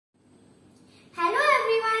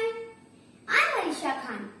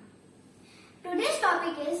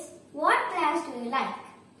you like?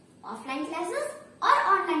 Offline classes or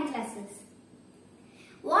online classes?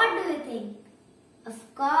 What do you think?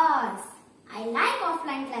 Of course, I like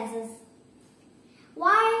offline classes.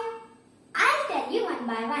 Why? I'll tell you one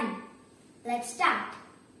by one. Let's start.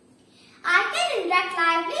 I can interact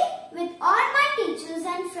lively with all my teachers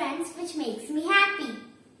and friends, which makes me happy.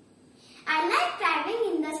 I like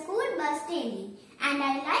traveling in the school bus daily and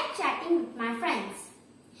I like chatting with my friends.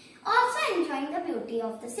 Also enjoying the beauty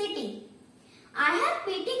of the city. I have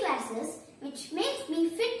PT classes which makes me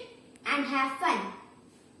fit and have fun.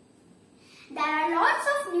 There are lots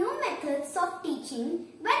of new methods of teaching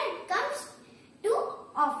when it comes to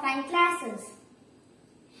offline classes.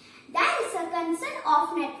 There is a concern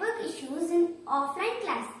of network issues in online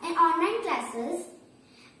classes,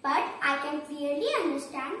 but I can clearly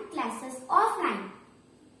understand classes offline.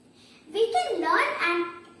 We can learn and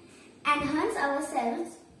enhance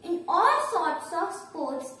ourselves in all sorts of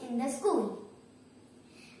sports in the school.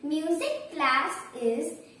 Music class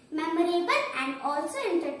is memorable and also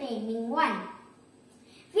entertaining one.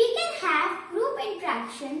 We can have group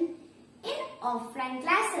interaction in offline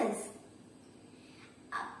classes.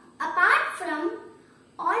 Apart from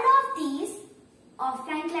all of these,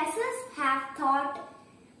 offline classes have taught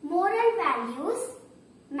moral values,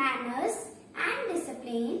 manners and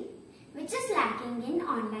discipline, which is lacking in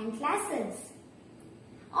online classes.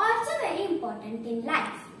 Also very important in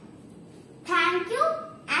life. Thank you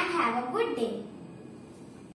and have a good day.